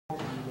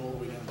go all the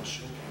way down to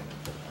Shandaken.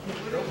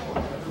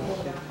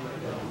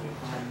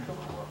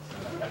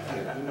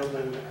 You know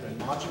the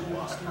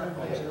modular store?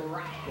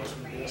 Across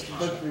from the gas station?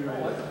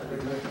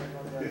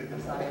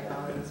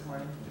 This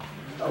morning.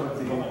 Oh,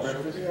 the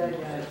breakfast? Yeah, I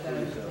sat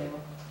at the table.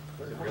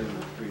 It's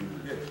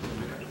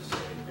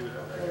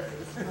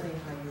funny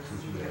how you're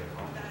seated.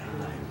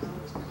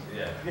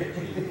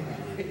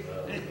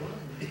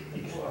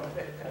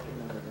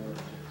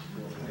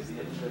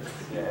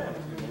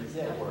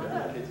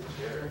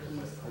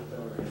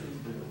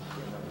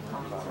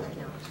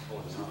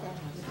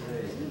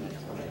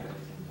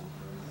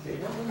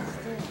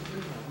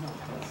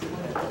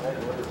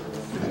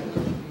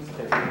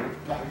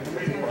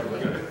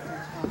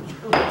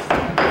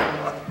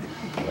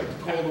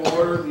 Call to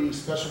order the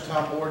special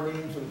town board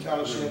meeting for the town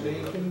of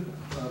Shandaken.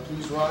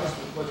 Please rise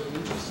for the pledge of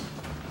allegiance.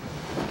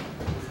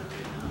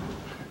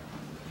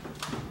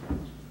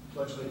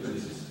 Pledge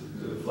allegiance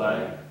to the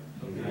flag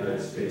of the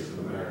United States of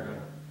America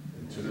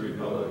and to the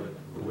republic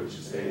for which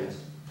it stands,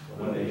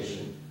 one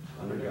nation,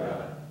 under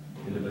God,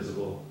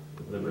 indivisible,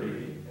 with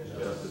liberty and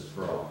justice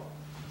for all.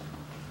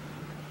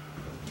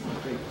 I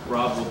think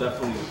Rob will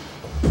definitely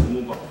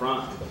move up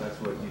front if that's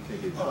what you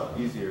think is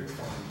easier.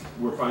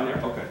 We're fine there?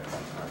 Okay. All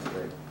right,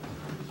 great.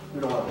 We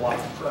don't want to block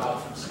the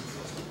crowd from seeing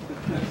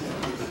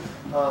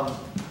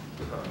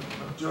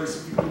Joyce,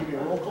 if you can give me a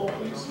roll call,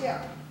 please.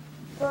 Yeah.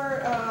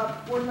 For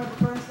Board Member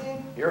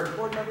Bernstein? Here.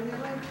 Board Member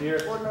Healy? Here.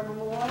 Board Member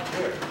Malloy?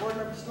 Here. Board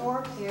Member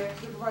Storms? Here.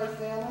 Supervisor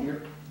Stanley?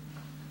 Here.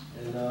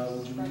 And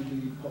would you read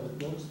the public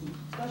notice, please?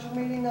 Special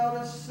meeting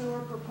notice,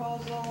 sewer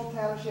proposal,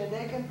 Town of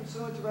Shandaken,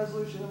 pursuant to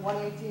Resolution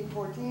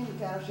 11814, the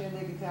Town of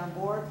Shandaken Town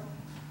Board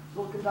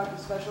will conduct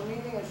a special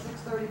meeting at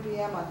 6:30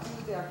 p.m. on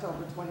Tuesday,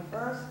 October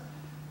 21st,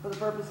 for the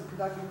purpose of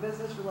conducting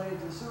business related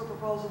to the sewer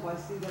proposal by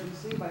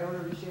CWC by order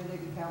of the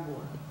Shandaken Town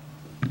Board.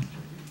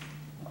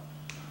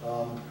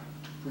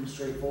 Pretty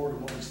straightforward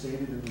in what we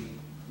stated in the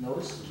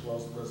notice, as well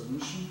as the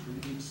resolution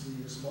previously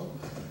this month.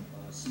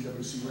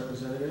 CWC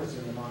representatives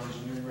and the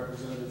non-engineering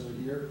representatives are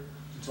here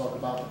to talk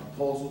about the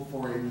proposal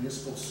for a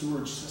municipal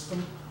sewerage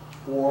system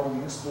or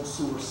municipal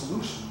sewer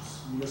solutions,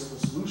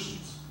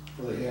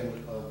 for the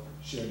Hamlet of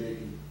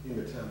Shandaken in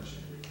the town of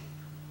Shandaken.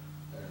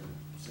 And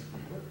simply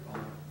put,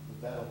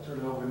 with that, I'll turn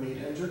it over to Nate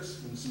Hendricks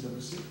from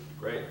CWC.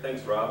 Great.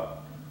 Thanks,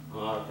 Rob.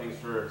 Thanks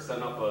for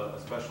setting up a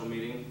special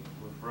meeting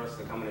for us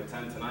to come and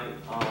attend tonight.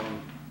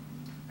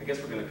 I guess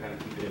we're going to kind of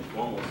keep it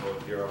informal, so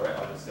if you're all right,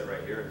 I'll just sit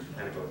right here and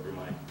kind of go through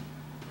my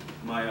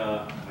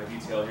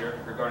detail here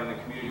regarding the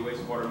Community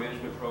Wastewater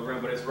Management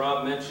Program. But as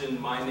Rob mentioned,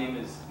 my name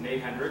is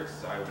Nate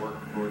Hendricks. I work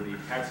for the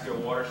Catskill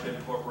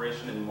Watershed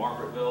Corporation in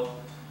Margaretville,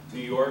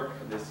 New York.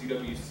 The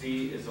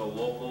CWC is a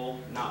local,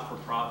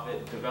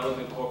 not-for-profit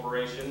development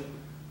corporation.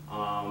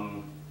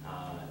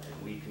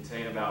 We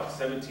contain about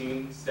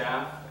 17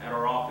 staff at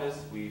our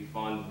office. We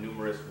fund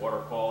numerous water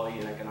quality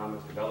and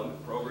economic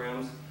development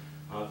programs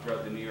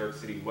throughout the New York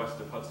City west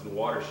of Hudson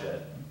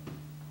watershed.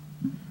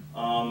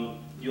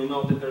 You'll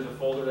note that there's a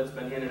folder that's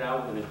been handed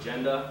out with an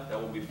agenda that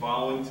we'll be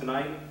following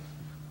tonight.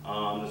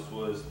 This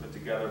was put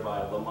together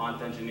by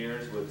Lamont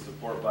Engineers with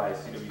support by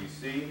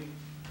CWC.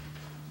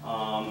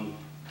 I'm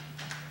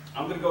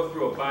going to go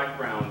through a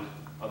background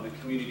of the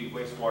Community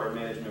Wastewater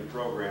Management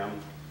Program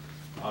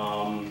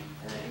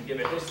and give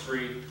a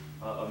history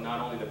of not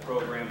only the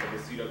program but the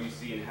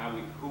CWC and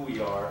who we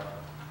are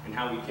and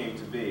how we came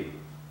to be.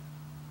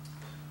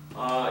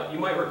 You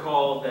might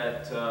recall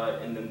that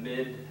in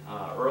the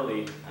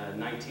early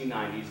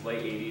 1990s,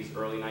 late 80s,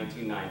 early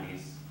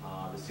 1990s,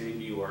 the city of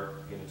New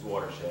York, in its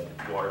watershed,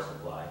 its water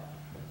supply,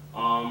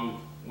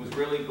 was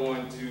really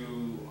going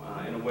to,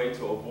 in a way,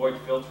 to avoid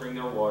filtering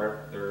their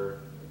water.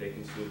 They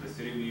consume, the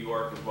city of New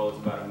York, as well as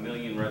about 1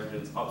 million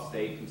residents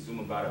upstate, consume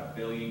about 1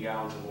 billion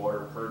gallons of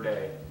water per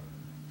day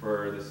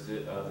for the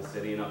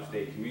city and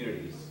upstate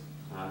communities.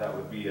 That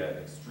would be an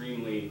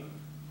extremely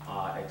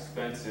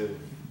expensive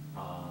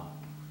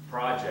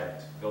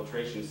project,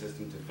 filtration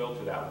system to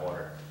filter that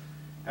water.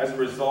 As a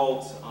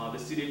result, the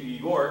city of New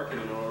York,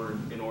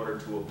 in order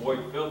to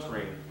avoid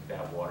filtering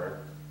that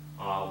water,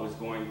 was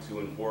going to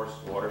enforce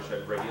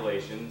watershed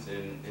regulations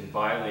and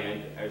buy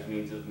land as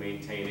means of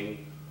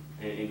maintaining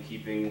and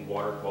keeping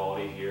water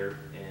quality here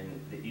in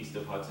the east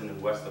of Hudson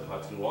and west of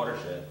Hudson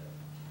watershed.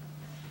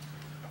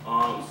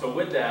 So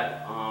with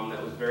that,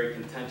 that was a very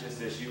contentious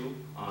issue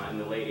in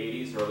the late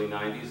 80s, early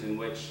 90s, in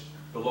which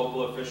the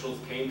local officials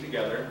came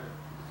together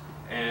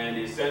and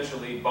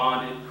essentially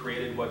bonded,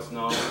 created what's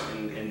known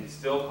and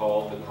still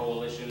called the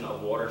Coalition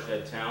of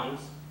Watershed Towns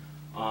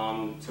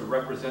to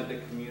represent the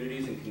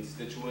communities and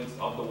constituents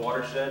of the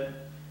watershed,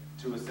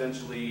 to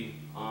essentially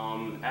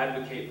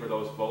advocate for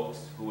those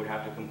folks who would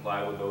have to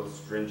comply with those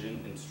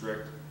stringent and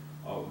strict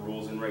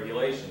rules and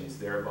regulations,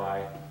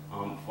 thereby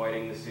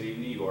fighting the city of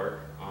New York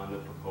on the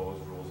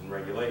proposed rules and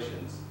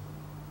regulations.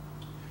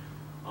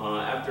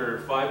 After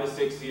 5 to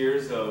 6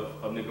 years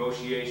of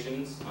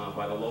negotiations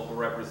by the local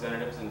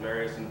representatives and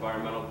various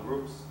environmental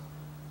groups,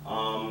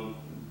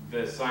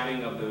 the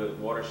signing of the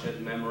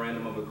Watershed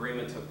Memorandum of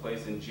Agreement took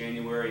place in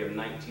January of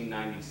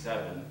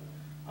 1997,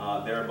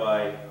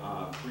 thereby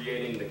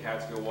creating the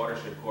Catskill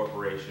Watershed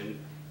Corporation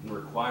and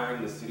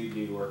requiring the City of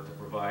New York to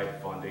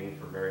provide funding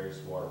for various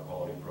water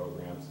quality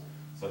programs,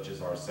 such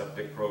as our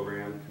septic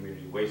program,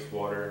 community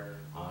wastewater,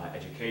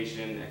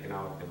 education,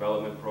 economic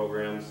development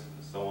programs,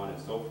 so on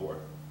and so forth.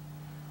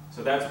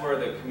 So that's where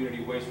the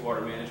community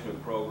wastewater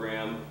management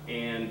program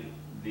and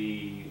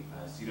the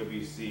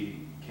CWC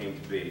came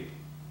to be.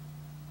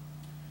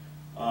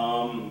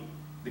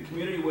 The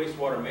Community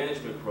Wastewater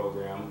Management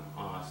Program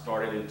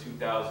started in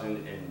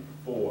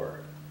 2004.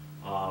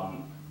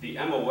 The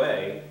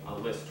MOA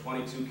lists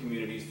 22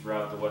 communities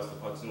throughout the West of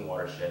Hudson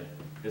watershed.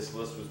 This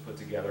list was put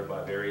together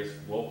by various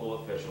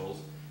local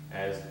officials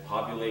as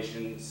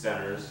population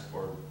centers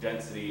or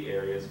density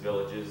areas,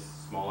 villages,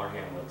 smaller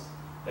hamlets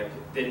that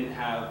didn't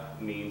have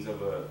means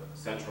of a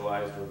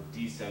centralized or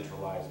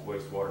decentralized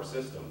wastewater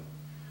system.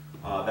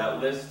 That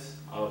list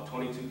of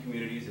 22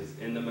 communities is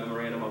in the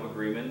Memorandum of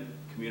Agreement.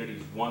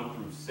 Communities 1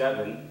 through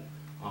 7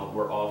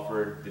 were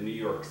offered the New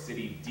York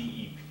City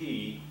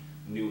DEP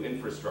New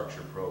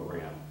Infrastructure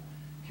Program.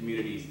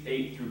 Communities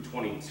 8 through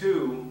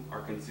 22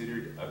 are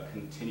considered a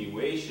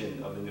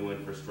continuation of the New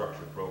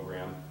Infrastructure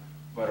Program,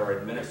 but are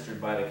administered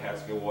by the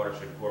Catskill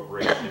Watershed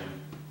Corporation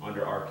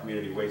under our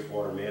Community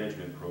Wastewater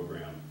Management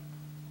Program.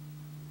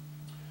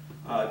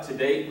 To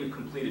date, we've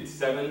completed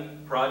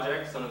 7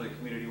 projects under the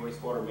Community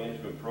Wastewater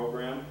Management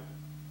Program.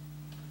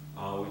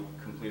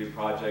 We've completed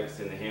projects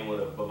in the hamlet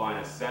of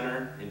Bovina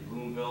Center, in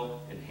Bloomville,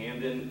 in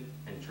Hamden,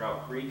 and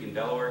Trout Creek in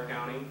Delaware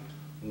County,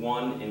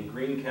 1 in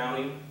Greene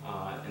County,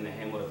 in the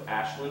hamlet of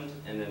Ashland,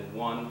 and then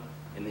 1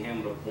 in the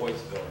hamlet of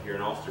Boyceville here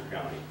in Ulster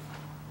County.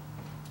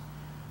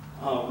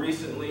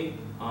 Recently,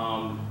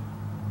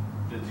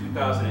 the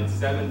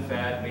 2007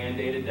 FAD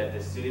mandated that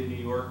the City of New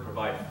York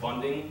provide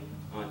funding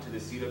to the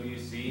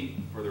CWC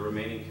for the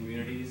remaining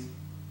communities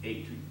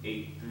 8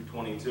 through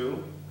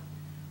 22.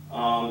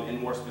 And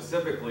more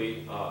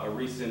specifically, a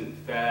recent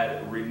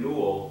FAD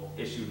renewal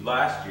issued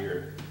last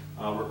year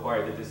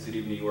required that the City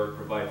of New York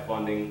provide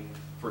funding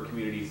for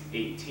communities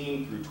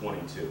 18 through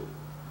 22 to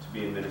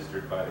be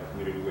administered by the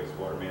Community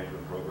Wastewater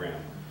Management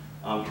Program.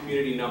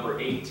 Community number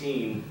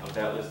 18 of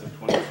that list of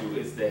 22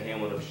 is the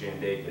hamlet of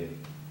Shandaken,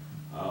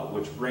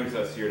 which brings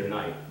us here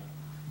tonight.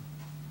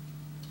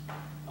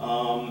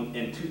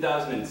 In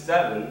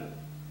 2007,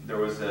 there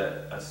was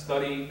a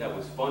study that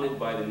was funded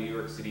by the New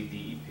York City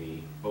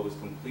DEP, but was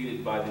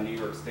completed by the New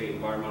York State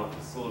Environmental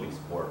Facilities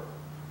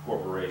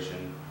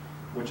Corporation,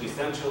 which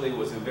essentially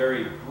was a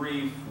very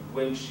brief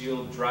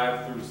windshield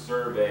drive-through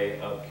survey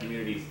of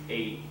communities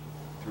 8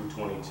 through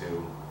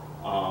 22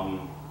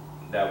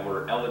 that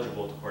were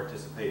eligible to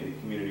participate in the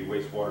Community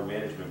Wastewater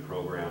Management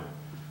Program.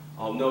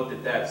 I'll note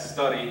that that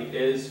study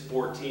is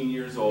 14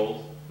 years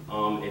old.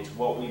 It's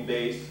what we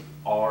base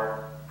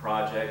our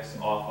projects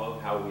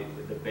off of,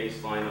 the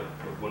baseline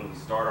of when we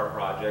start our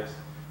projects,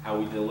 how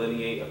we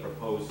delineate a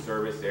proposed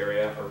service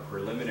area or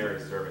preliminary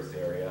service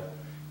area,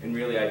 and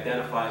really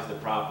identifies the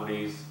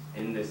properties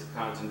in this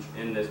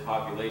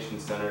population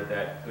center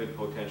that could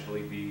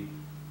potentially be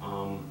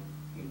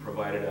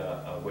provided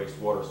a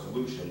wastewater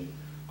solution.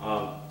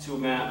 2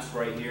 maps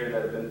right here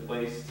that have been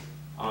placed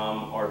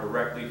are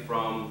directly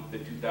from the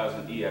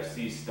 2000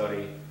 EFC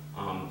study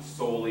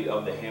solely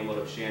of the hamlet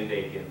of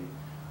Shandaken.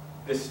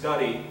 This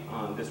study,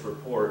 this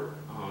report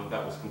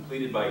that was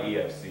completed by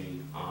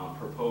EFC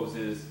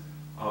proposes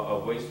a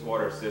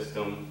wastewater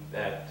system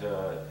that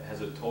has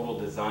a total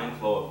design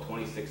flow of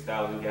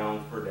 26,000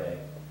 gallons per day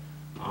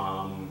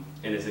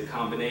and is a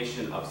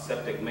combination of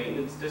septic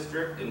maintenance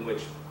district in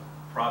which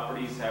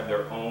properties have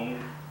their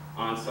own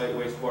on-site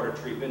wastewater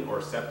treatment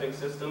or septic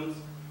systems,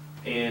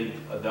 and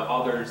the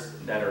others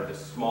that are the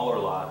smaller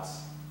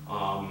lots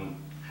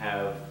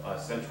have a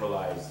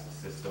centralized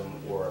system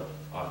or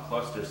a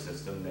cluster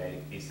system.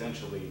 They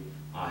essentially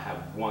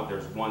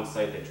there's one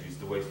site that treats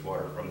the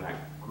wastewater from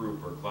that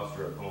group or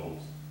cluster of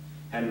homes.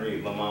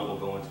 Henry Lamont will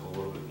go into a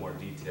little bit more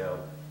detail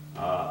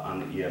on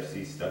the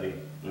EFC study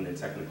and the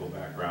technical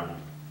background.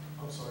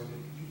 I'm sorry,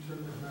 Nick, could you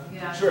turn that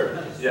back? Yeah.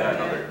 Sure. Yeah, I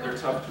know they're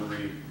tough to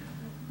read.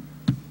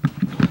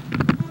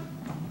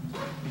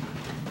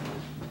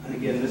 And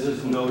again, this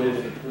is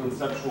noted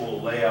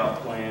conceptual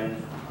layout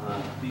plan.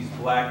 These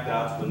black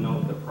dots would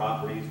note the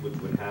properties which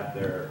would have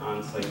their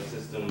on-site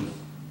systems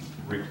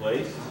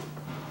replaced.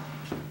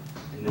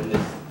 And then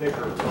this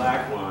thicker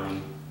black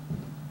line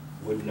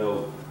would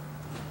note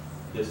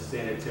this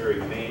sanitary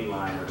main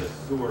line or the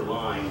sewer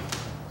line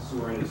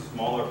sewering the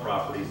smaller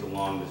properties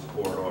along this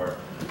corridor,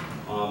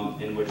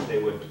 in which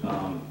they would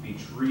be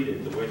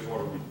treated, the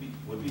wastewater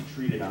would be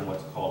treated on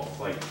what's called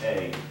Site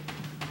A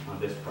on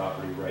this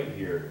property right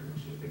here,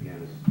 which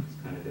again is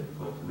kind of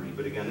difficult to read.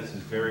 But again, this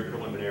is very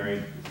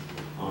preliminary,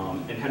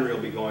 and Henry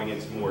will be going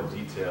into more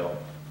detail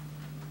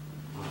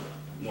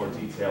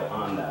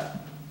on that.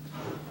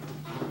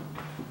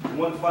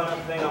 One final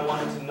thing I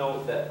wanted to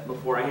note that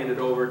before I hand it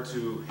over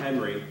to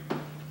Henry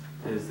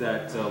is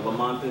that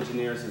Lamont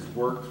Engineers has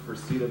worked for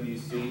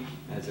CWC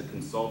as a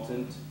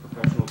consultant,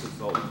 professional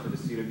consultant for the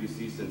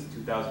CWC since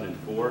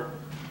 2004,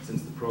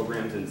 since the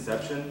program's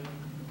inception.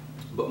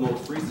 But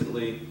most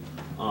recently,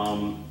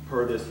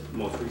 per this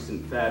most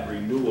recent FAD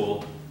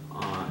renewal,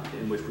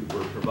 in which we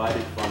were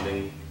provided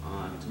funding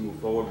to move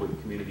forward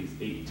with communities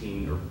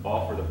 18, or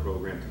offer the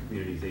program to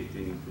communities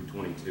 18 through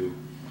 22.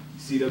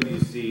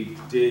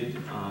 CWC did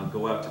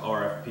go out to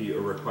RFP,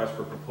 or request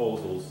for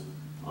proposals,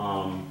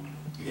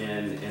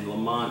 and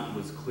Lamont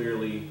was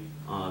clearly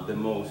the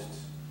most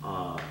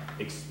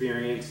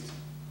experienced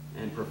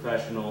and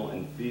professional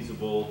and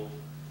feasible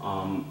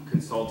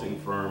consulting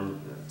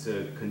firm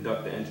to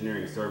conduct the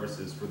engineering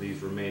services for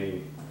these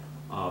remaining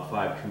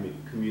 5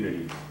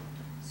 communities.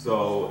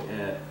 So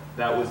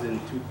that was in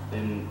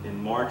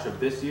March of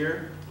this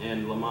year,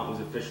 and Lamont was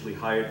officially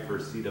hired for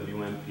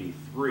CWMP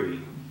 3.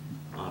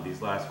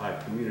 These last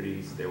 5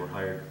 communities, they were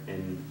hired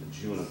in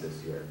June of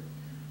this year.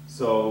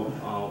 So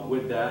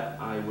with that,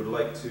 I would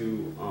like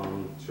to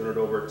turn it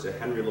over to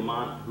Henry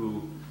Lamont,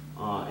 who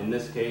in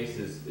this case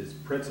is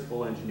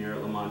principal engineer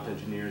at Lamont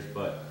Engineers,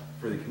 but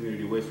for the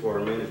Community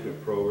Wastewater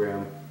Management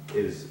Program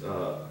is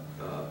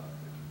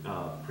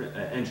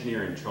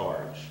engineer in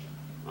charge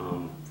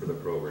for the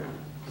program.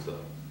 So,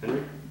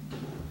 Henry?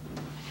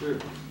 Sure.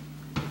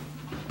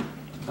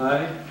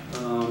 Hi,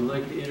 I'd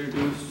like to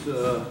introduce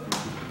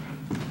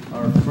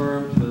our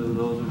firm to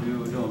those of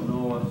you who don't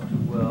know us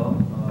too well.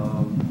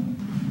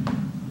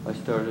 I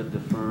started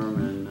the firm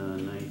in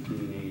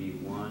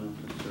 1981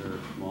 to serve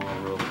small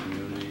rural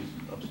communities,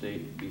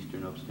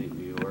 eastern upstate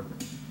New York,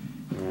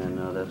 and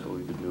that's what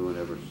we've been doing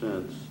ever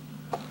since.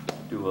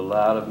 Do a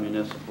lot of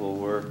municipal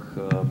work.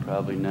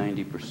 Probably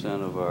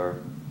 90% of our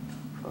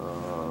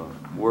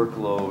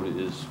workload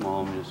is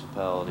small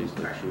municipalities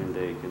like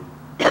Shandaken.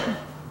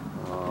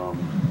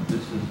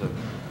 This is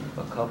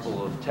a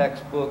couple of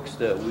textbooks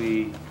that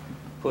we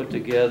put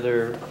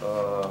together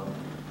a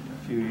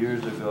few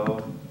years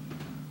ago,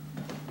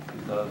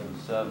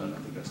 2007.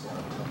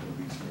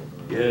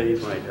 Yeah, you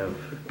might have,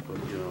 but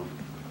you know,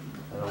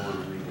 I don't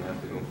want to make you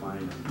have to go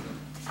find them.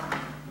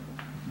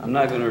 I'm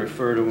not going to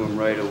refer to them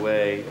right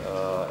away,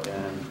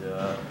 and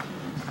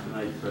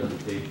tonight's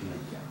presentation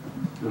is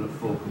going to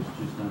focus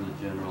just on the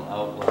general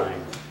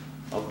outline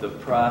of the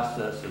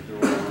process of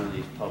doing one of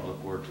these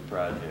public works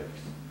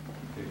projects,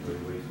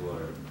 particularly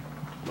wastewater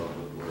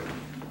public works.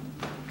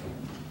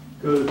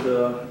 Because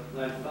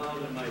I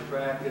found in my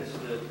practice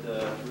that it's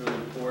real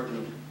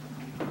important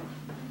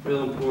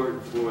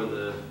for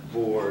the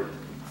board,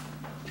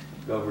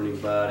 governing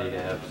body, to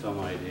have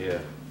some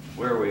idea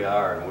where we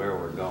are and where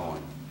we're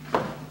going.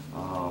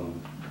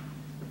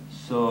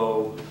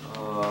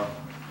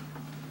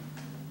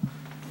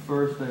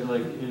 First I'd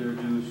like to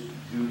introduce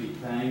Judy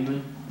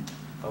Tangman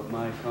of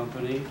my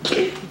company.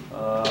 She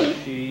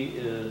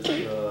is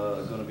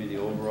going to be the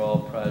overall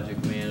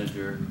project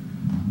manager,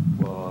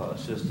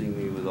 assisting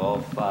me with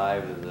all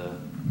 5 of the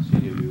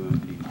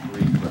CWMP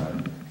 3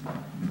 projects.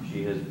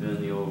 She has been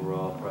the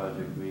overall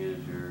project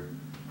manager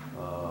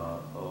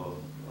of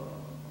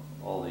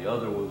all the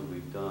other ones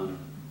we've done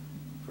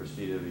for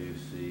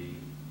CWC,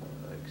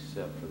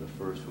 except for the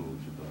first one,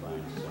 which is the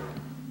Vine Center.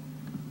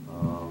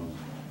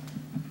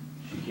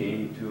 She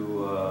came to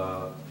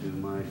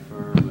my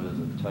firm as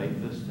a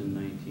typist in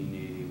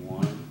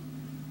 1981,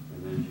 and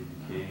then she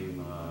became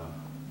a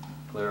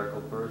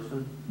clerical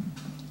person,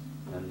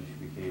 and she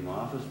became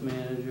office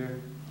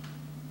manager,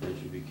 then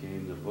she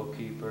became the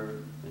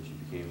bookkeeper, then she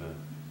became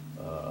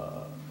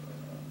a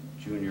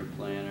junior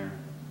planner,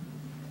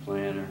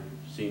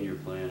 senior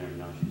planner, and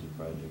now she's a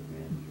project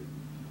manager.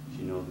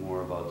 She knows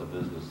more about the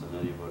business than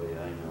anybody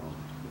I know,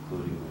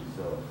 including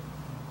myself.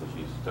 So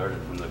she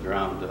started from the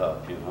ground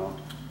up, you know.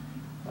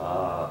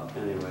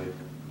 Anyway,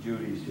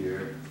 Judy's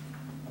here.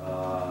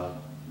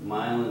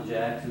 Mylan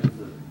Jackson's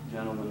the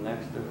gentleman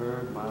next to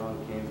her.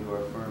 Mylan came to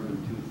our firm in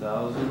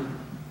 2000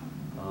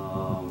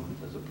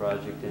 as a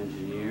project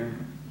engineer.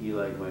 He,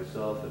 like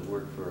myself, had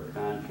worked for a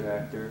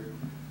contractor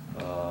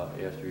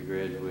after he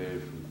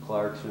graduated from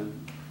Clarkson.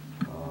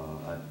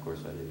 Of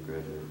course, I didn't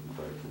graduate from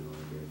Clarkson. I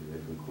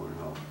graduated from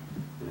Cornell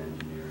in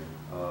engineering.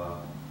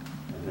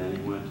 And then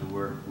he went to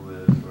work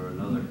for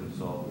another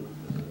consultant,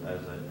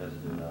 as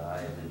did I,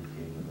 and then he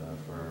came with our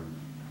firm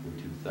in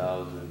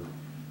 2000.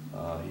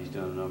 He's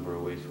done a number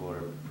of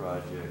wastewater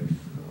projects.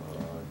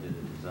 Did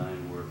the design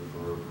work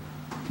for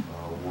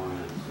one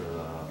that's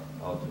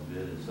out to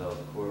bid in South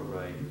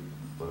Courtright,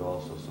 but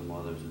also some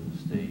others in the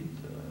state.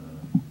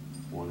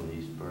 One in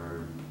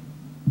Eastburn,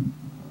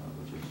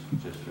 which is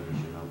just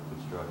finishing up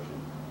construction.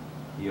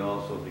 He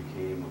also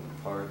became a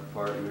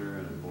partner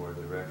and a board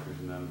of directors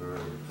member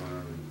of the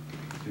firm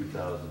in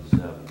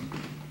 2007.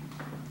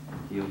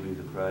 He'll be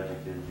the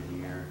project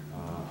engineer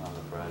on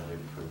the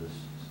project for this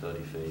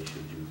study phase,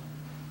 should you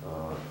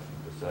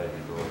decide to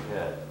go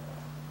ahead.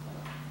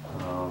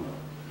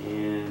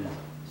 And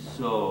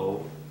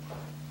so,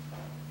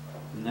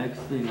 the next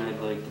thing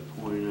I'd like to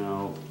point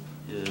out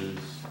is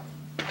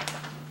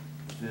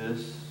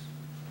this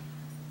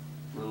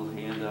little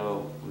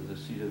handout with the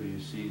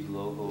CWC's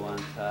logo on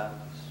top.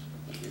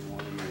 It's in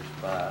one of your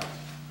spots.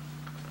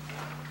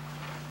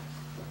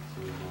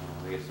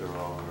 I guess they're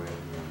all right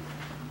here.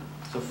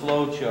 It's a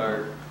flow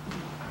chart.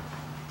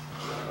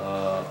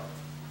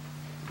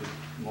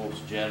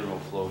 most general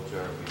flow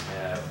chart we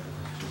have.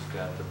 It's just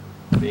got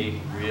the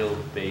real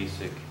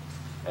basic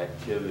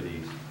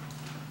activities.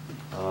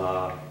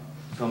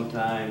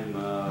 Sometime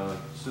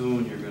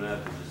soon you're going to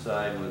have to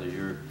decide whether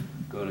you're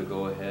going to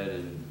go ahead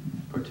and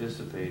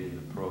participate in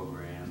the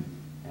program,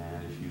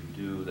 and if you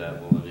do,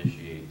 that will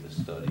initiate the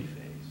study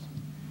phase.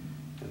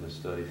 And the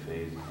study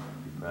phase,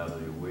 you're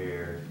probably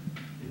aware,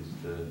 is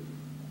the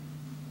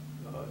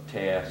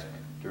task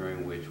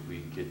during which we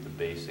get the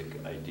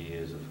basic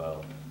ideas of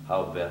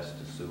how best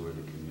to sewer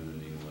the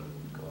community and what it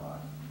would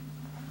cost.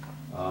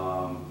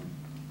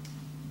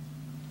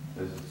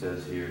 As it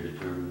says here,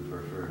 determine the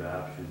preferred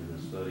option in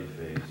the study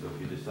phase. So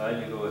if you decide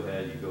to go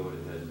ahead, you go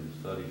ahead in the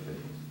study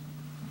phase.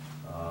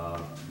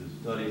 The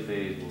study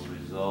phase will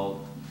result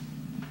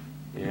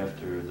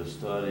after the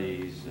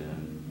studies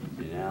and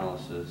the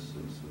analysis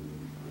and some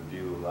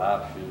review of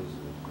options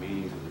and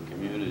meetings with the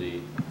community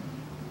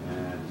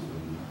and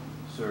some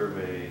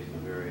surveys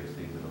and various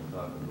things that I'll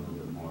talk a little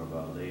bit more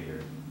about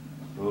later,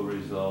 will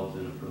result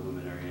in a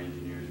preliminary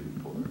engineer's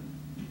report.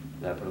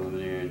 That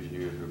preliminary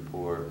engineer's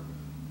report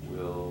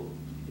will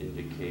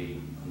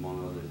indicate,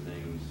 among other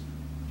things,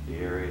 the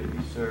area to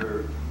be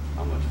served,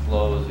 how much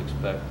flow is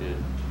expected,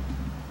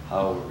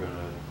 how we're going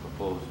to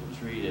propose to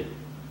treat it,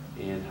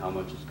 and how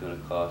much it's going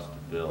to cost to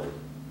build,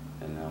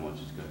 and how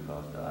much it's going to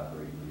cost to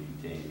operate and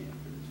maintain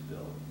after it's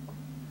built.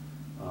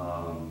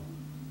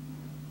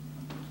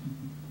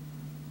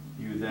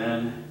 You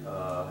then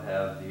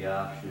have the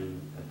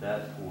option at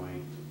that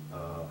point,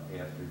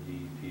 after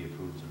DEP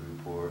approves the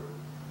report.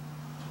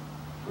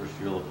 First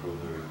you'll approve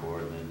the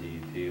report, and then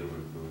DEP will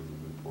approve the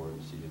report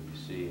to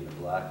CWC, and a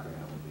block grant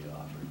will be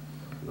offered.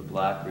 And the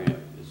block grant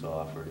is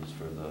offered is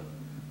for the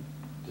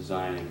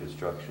design and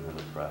construction of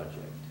the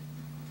project.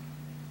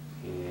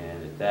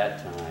 And at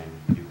that time,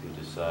 you can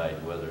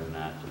decide whether or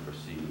not to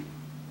proceed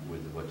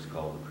with what's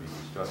called the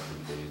pre-construction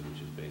phase,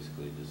 which is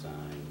basically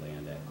design,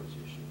 land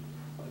acquisition,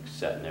 like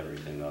setting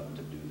everything up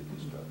to do the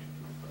construction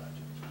for the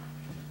project.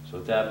 So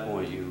at that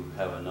point, you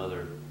have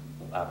another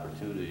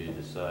opportunity to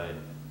decide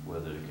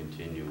whether to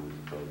continue with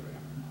the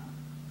program or not.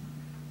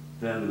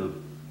 Then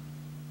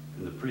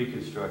in the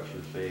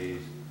pre-construction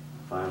phase,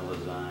 final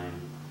design,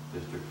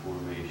 district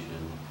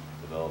formation,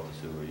 develop the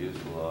sewer use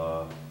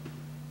law,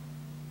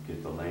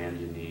 get the land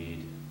you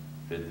need,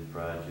 bid the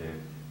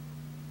project,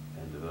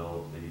 and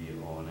develop the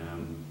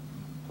O&M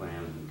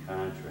plans and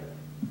contract.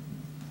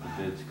 The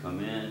bids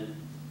come in.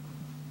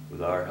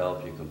 With our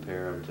help, you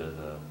compare them to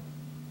the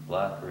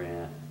block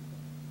grant,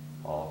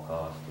 all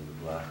costs of the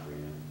block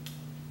grant.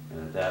 And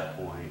at that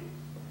point,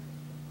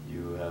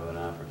 you have an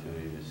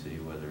opportunity to see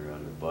whether you're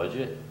under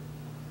budget,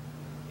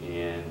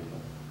 and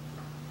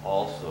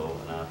also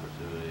an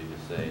opportunity to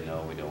say,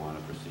 no, we don't want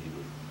to proceed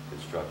with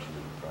construction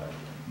of the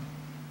project.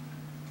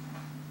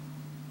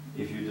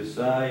 If you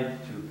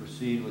decide to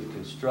proceed with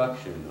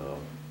construction,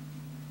 though,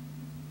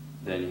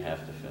 then you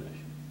have to finish it.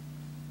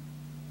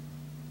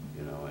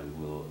 You know, and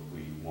we'll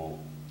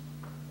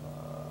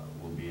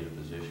be in a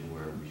position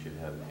where we should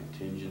have a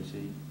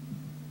contingency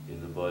in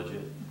the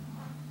budget.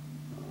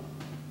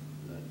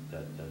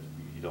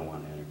 You don't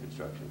want to enter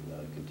construction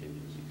without a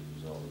contingency, because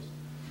there's always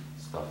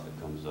stuff that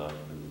comes up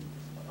and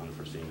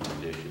unforeseen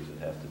conditions that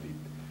have to be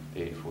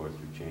paid for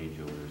through change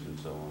orders and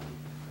so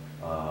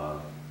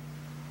on.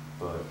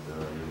 But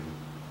you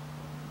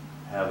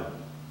have an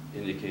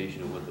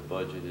indication of what the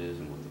budget is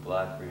and what the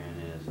block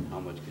grant is and how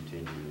much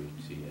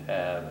contingency you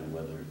have and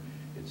whether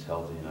it's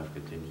healthy enough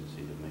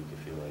contingency to make you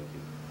feel like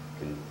you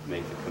can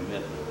make the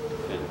commitment to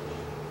finish.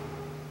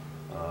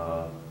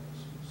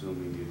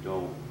 Assuming you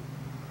don't,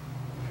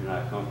 if you're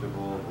not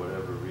comfortable, for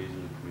whatever reason,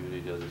 the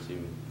community doesn't seem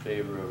in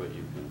favor of it,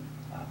 you can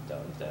opt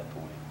out at that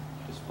point,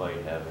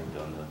 despite having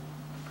done the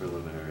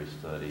preliminary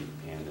study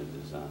and the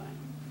design.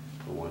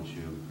 But once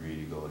you agree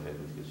to go ahead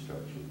with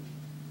construction,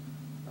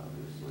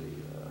 obviously,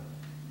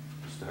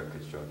 to start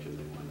construction,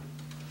 the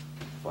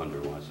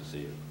funder wants to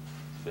see it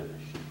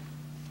finished.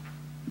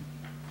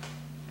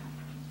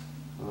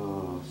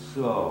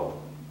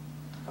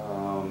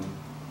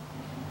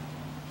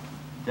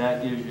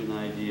 That gives you an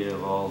idea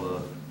of all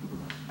the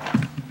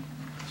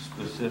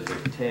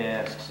specific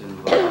tasks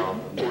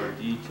involved, a more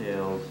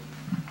detailed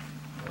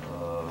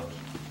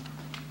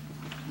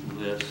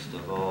list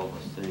of all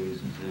the things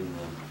is in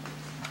the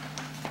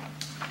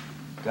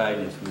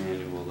guidance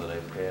manual that I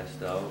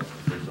passed out.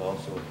 There's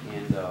also a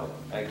handout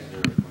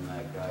excerpt from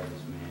that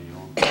guidance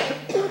manual.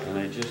 And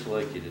I'd just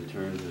like you to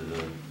turn to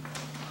the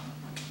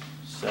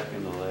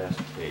second to last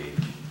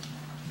page,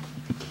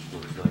 which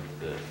looks like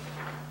this.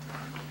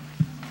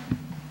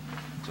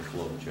 It's a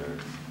flow chart.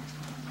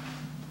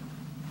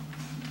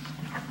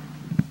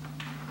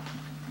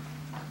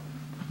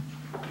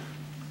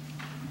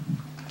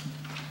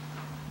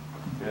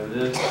 And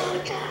this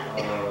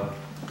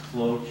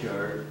flow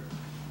chart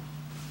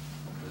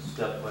is a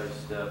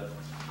step-by-step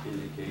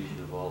indication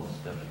of all the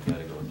steps you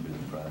got to go through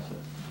the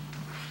process.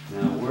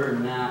 Now, we're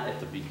not at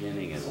the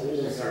beginning of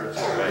this.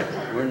 Right?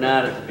 We're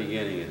not at the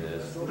beginning of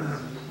this.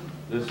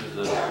 This is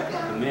the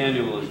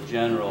manual is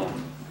general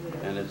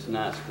and it's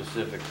not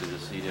specific to the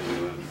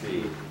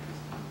CWMP.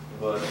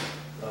 But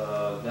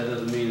that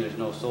doesn't mean there's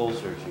no soul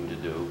searching to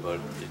do, but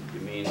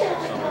it means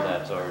that some of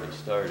that's already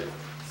started.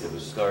 It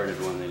was started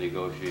when they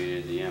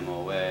negotiated the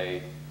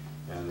MOA,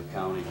 and the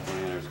county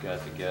planners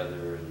got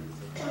together and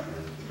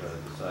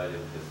decided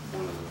that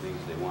one of the things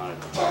they wanted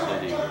from the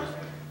city was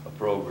a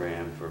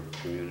program for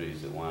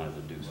communities that wanted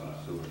to do some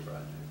sewer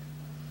projects.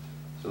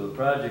 So the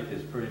project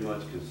is pretty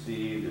much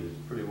conceived and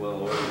it's pretty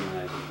well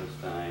organized at this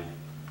time.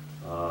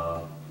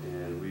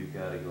 And we've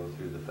got to go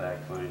through the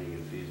fact-finding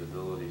and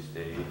feasibility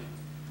stage,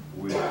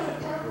 which,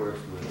 of course,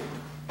 was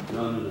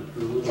done in a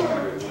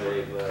preliminary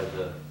way by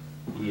the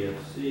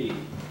EFC.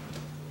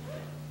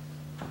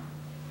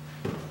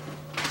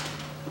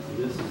 And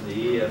this is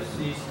the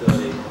EFC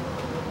study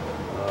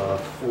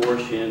for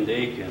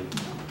Shandaken.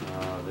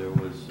 There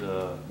was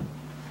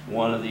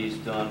one of these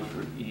done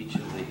for each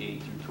of the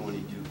 8 through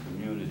 22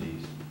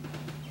 communities.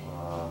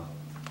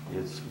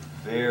 It's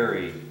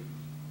very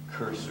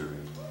cursory.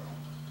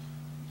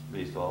 It's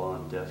based all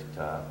on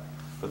desktop.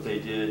 But they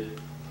did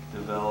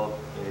develop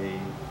an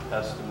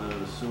estimate of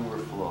the sewer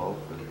flow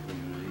for the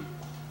community,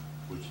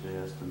 which they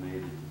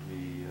estimated to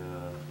be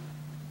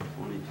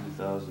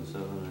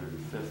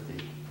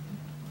 22,750.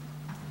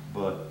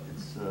 But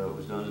it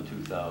was done in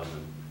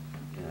 2000,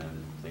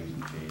 and things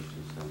have changed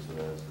since, so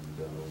that's been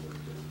done over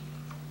again.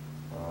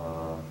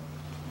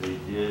 They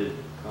did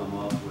come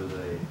up with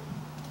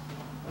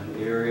an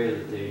area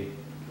that they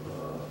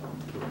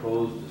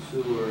proposed to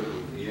sewer. It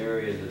was the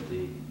area that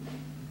the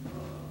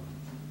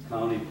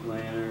county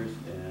planners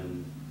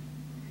and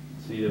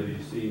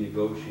CWC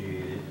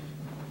negotiated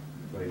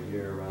right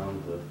here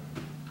around the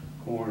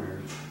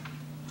corners.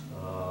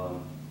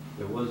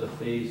 There was a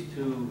phase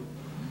 2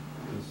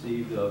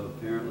 conceived of.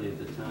 Apparently at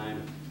the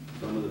time,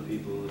 some of the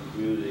people in the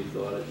community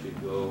thought it should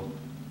go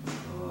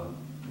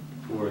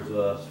towards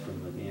us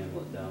from the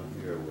Hamlet down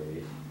here a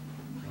ways.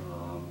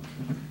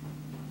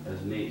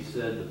 As Nate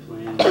said, the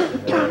plan was to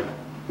have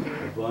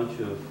a bunch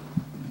of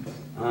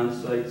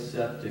on-site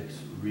septics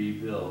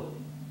rebuilt,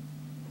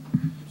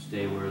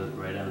 stay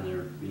right on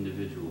their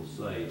individual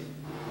sites,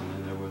 and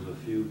then there was a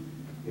few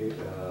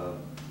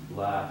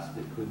lots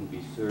that couldn't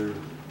be served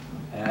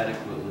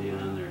adequately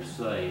on their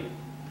site,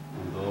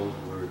 and those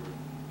were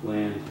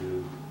planned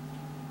to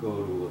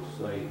go to a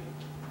site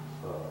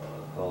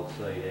called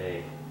Site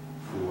A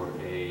for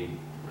a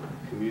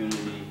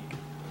community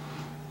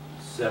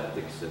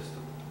septic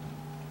system.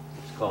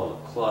 It's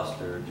called a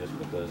cluster just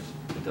because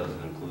it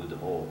doesn't include the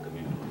whole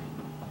community.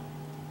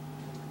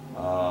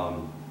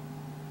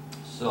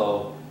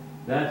 So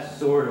that's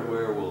sort of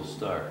where we'll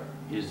start.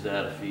 Is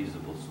that a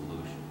feasible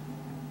solution?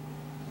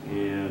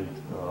 And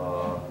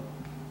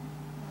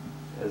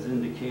as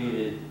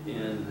indicated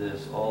in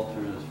this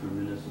Alternatives for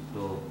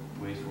Municipal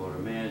Wastewater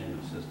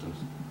Management Systems,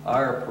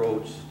 our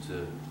approach is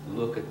to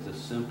look at the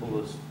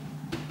simplest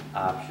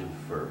option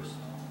first.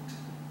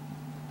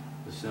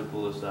 The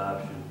simplest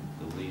option,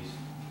 the least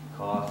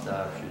cost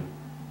option,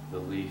 the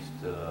least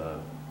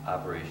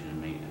operation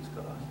and maintenance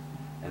cost.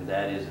 And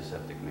that is a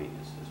septic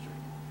maintenance district.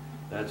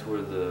 That's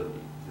where the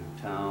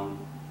town,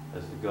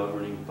 as the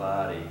governing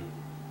body,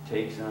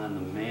 takes on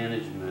the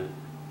management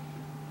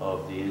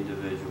of the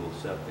individual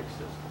septic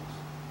systems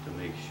to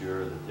make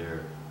sure that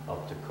they're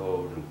up to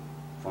code and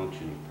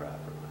functioning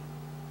properly.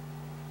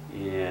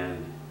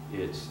 And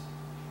it's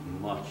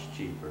much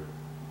cheaper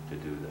to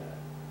do that,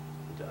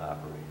 to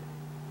operate it.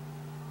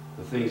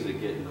 The things that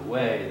get in the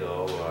way,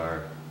 though,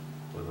 are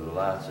whether the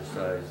lots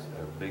are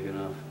big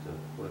enough to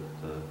put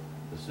the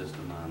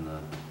system on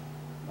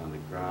the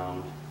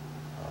ground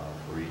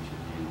for each of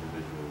the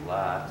individual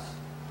lots,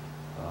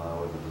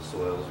 whether the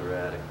soils are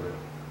adequate,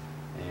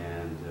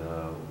 and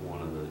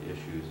one of the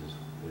issues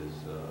is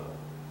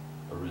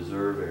a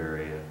reserve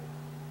area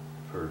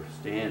per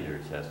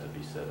standards has to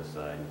be set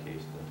aside in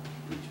case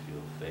the leach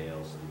field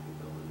fails, so you can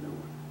build a new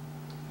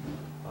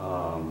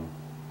one.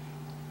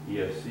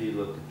 EFC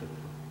looked at the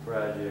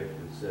project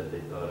and said they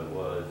thought it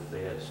was.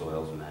 They had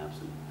soils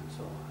maps and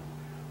so on.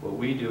 What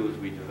we do is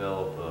we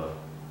develop a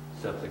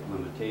septic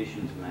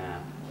limitations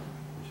map,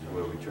 which is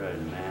where we try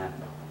to map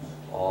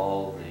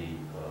all the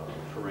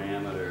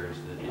parameters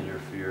that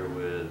interfere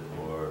with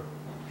or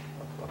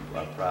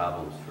are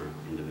problems for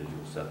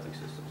individual septic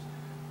systems.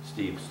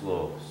 Steep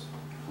slopes,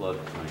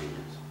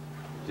 floodplains,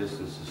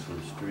 distances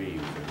from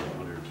streams, there's a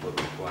 100-foot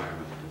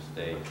requirement to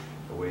stay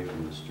away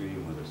from the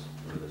stream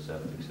with a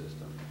septic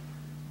system.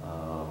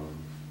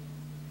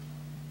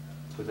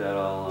 Put that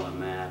all on a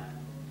map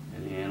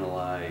and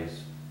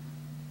analyze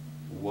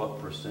what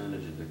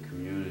percentage of the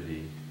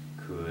community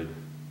could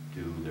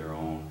do their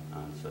own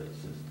on-site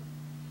system.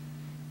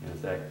 And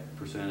if that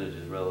percentage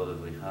is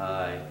relatively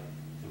high,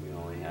 and we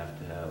only have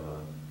to have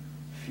a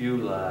few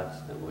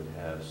lots that would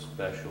have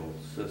special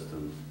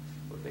systems,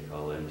 what they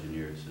call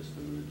engineered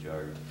system in the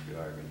jargon,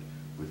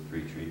 with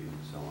pre-treatment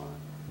and so on,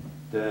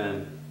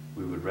 then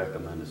we would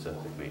recommend a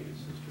septic maintenance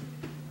district.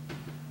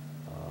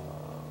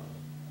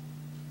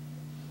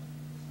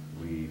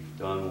 We've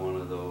done one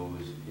of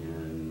those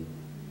in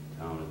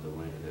town at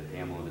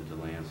Hamlet at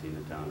Delancey, in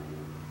the town of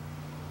Hamlet.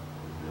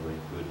 really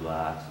good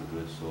lots and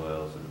good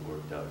soils, and it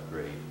worked out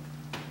great.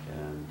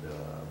 And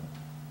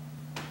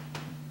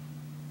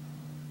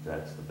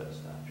that's the best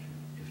option,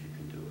 if you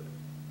can do it.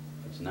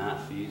 If it's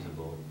not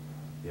feasible,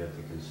 you have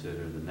to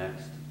consider the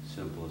next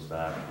simplest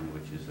option,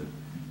 which is a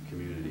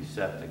community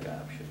septic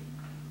option,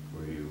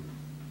 where you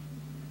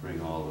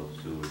bring all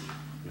the sewage,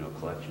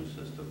 collection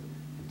system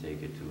and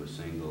take it to a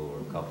single or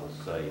a couple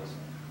sites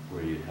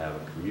where you'd have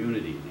a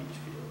community leach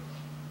field,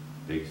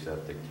 big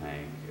septic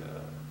tank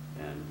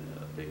and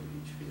big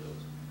leach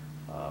fields.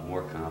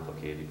 More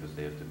complicated because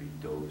they have to be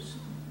dosed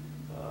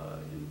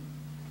in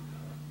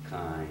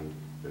kind.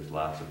 There's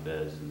lots of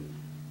beds and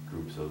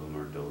groups of them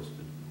are dosed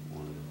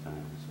one at a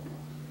time and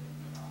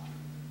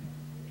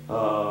so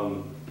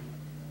on.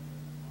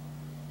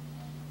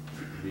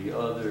 The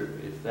other,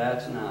 if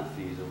that's not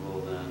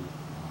feasible, then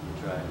you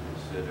try to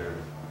consider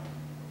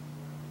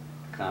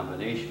a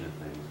combination of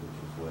things, which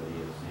is what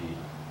EFC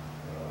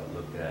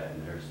looked at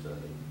in their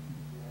study.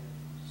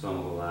 Some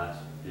of the lots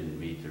didn't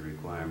meet the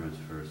requirements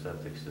for a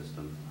septic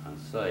system on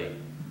site,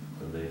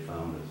 so they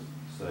found a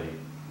site,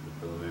 the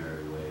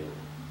preliminary way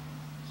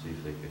to see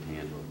if they could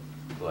handle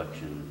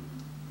collection,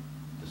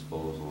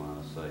 disposal on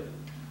a site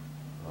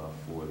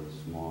for the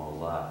small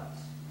lots.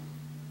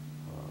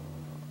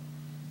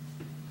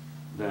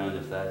 Then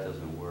if that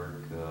doesn't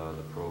work,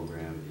 the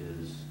program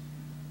is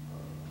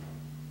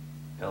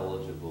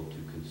eligible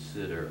to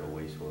consider a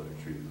wastewater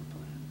treatment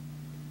plant,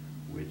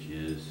 which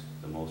is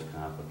the most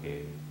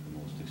complicated, the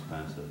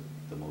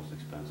most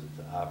expensive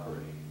to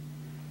operate,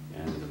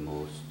 and the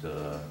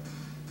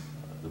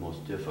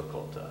most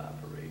difficult to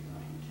operate and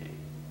maintain.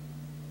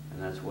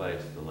 And that's why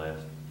it's the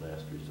last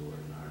resort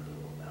in our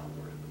little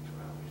algorithm for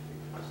how we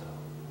figure this out.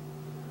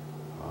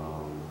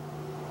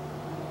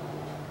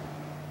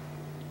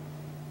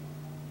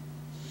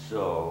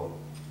 So,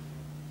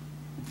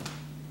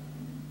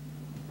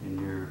 in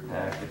your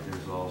packet,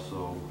 there's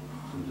also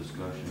some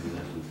discussion of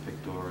this in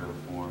pictorial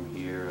form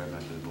here. I'm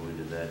not going to go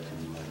into that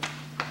too much.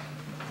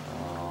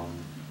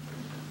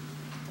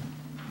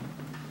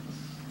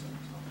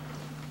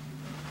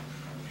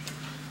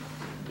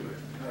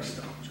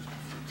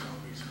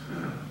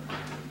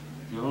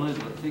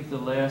 I think the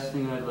last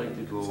thing I'd like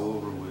to go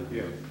over with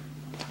you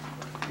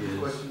is...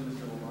 Question,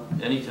 Mr.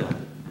 Lamont?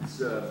 Anytime.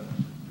 This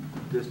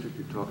district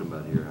you're talking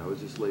about here, how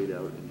is this laid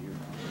out in here?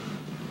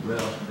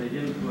 Well, they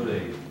didn't put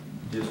a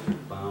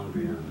district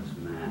boundary on this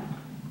map.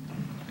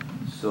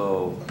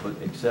 So, but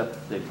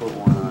except they put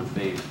one on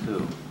phase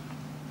 2.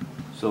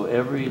 So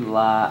every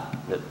lot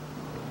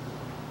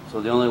so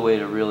the only way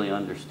to really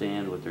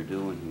understand what they're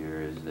doing here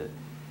is that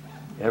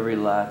every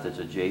lot that's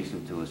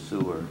adjacent to a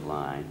sewer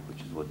line,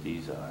 which is what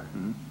these are,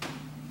 and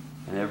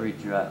every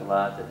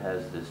lot that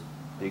has this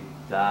big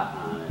dot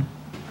on it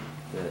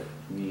that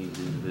means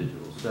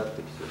individual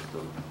septic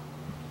system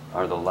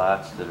are the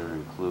lots that are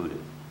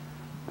included.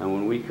 And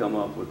when we come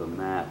up with a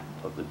map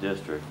of the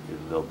district,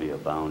 there'll be a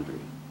boundary,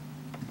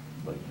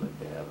 like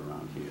they have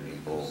around here.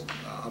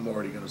 I'm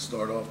already going to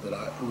start off that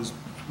it was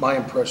my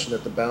impression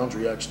that the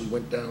boundary actually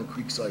went down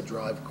Creekside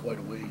Drive quite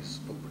a ways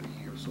over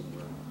here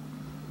somewhere,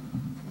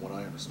 from what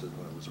I understood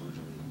when it was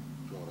originally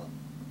drawn up.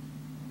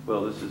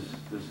 Well, this is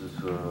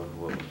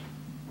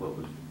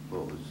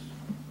what was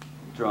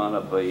drawn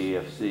up by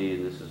EFC,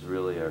 and this is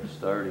really our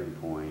starting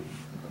point.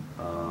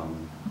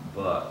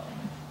 But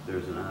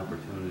there's an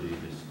opportunity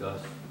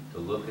to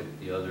look at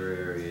the other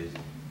areas,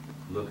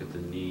 look at the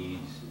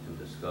needs, and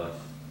discuss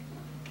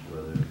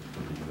whether you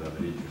have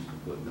an interest in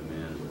putting them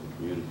in, or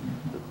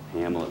the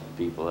Hamlet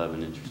people have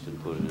an interest in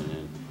putting it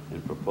in,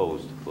 and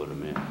propose to put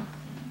them in.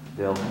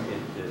 In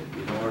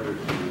order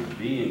to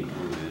be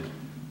included,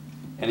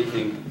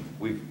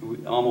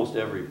 almost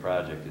every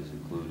project is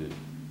included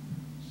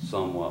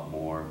somewhat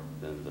more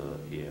than the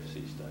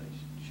EFC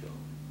studies show.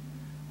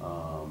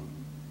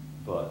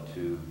 But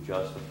to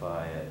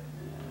justify it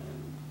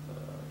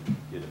and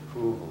get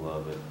approval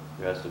of it,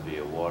 there has to be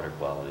a water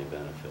quality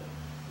benefit.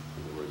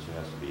 In other words, there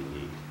has to be a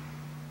need.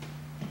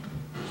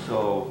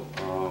 So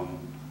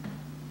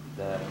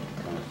that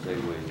kind of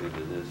segues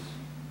into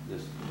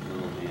this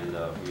little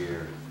handout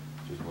here,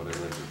 which is what I'd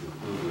like to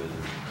conclude with.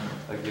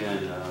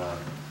 Again,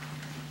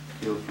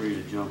 feel free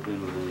to jump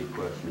in with any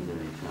questions at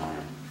any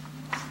time.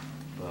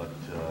 But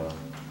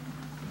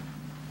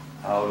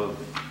out of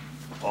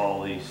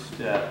all these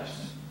steps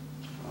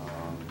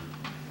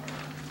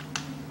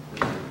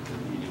that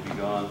need to be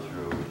gone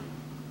through,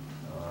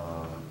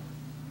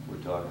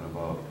 we're talking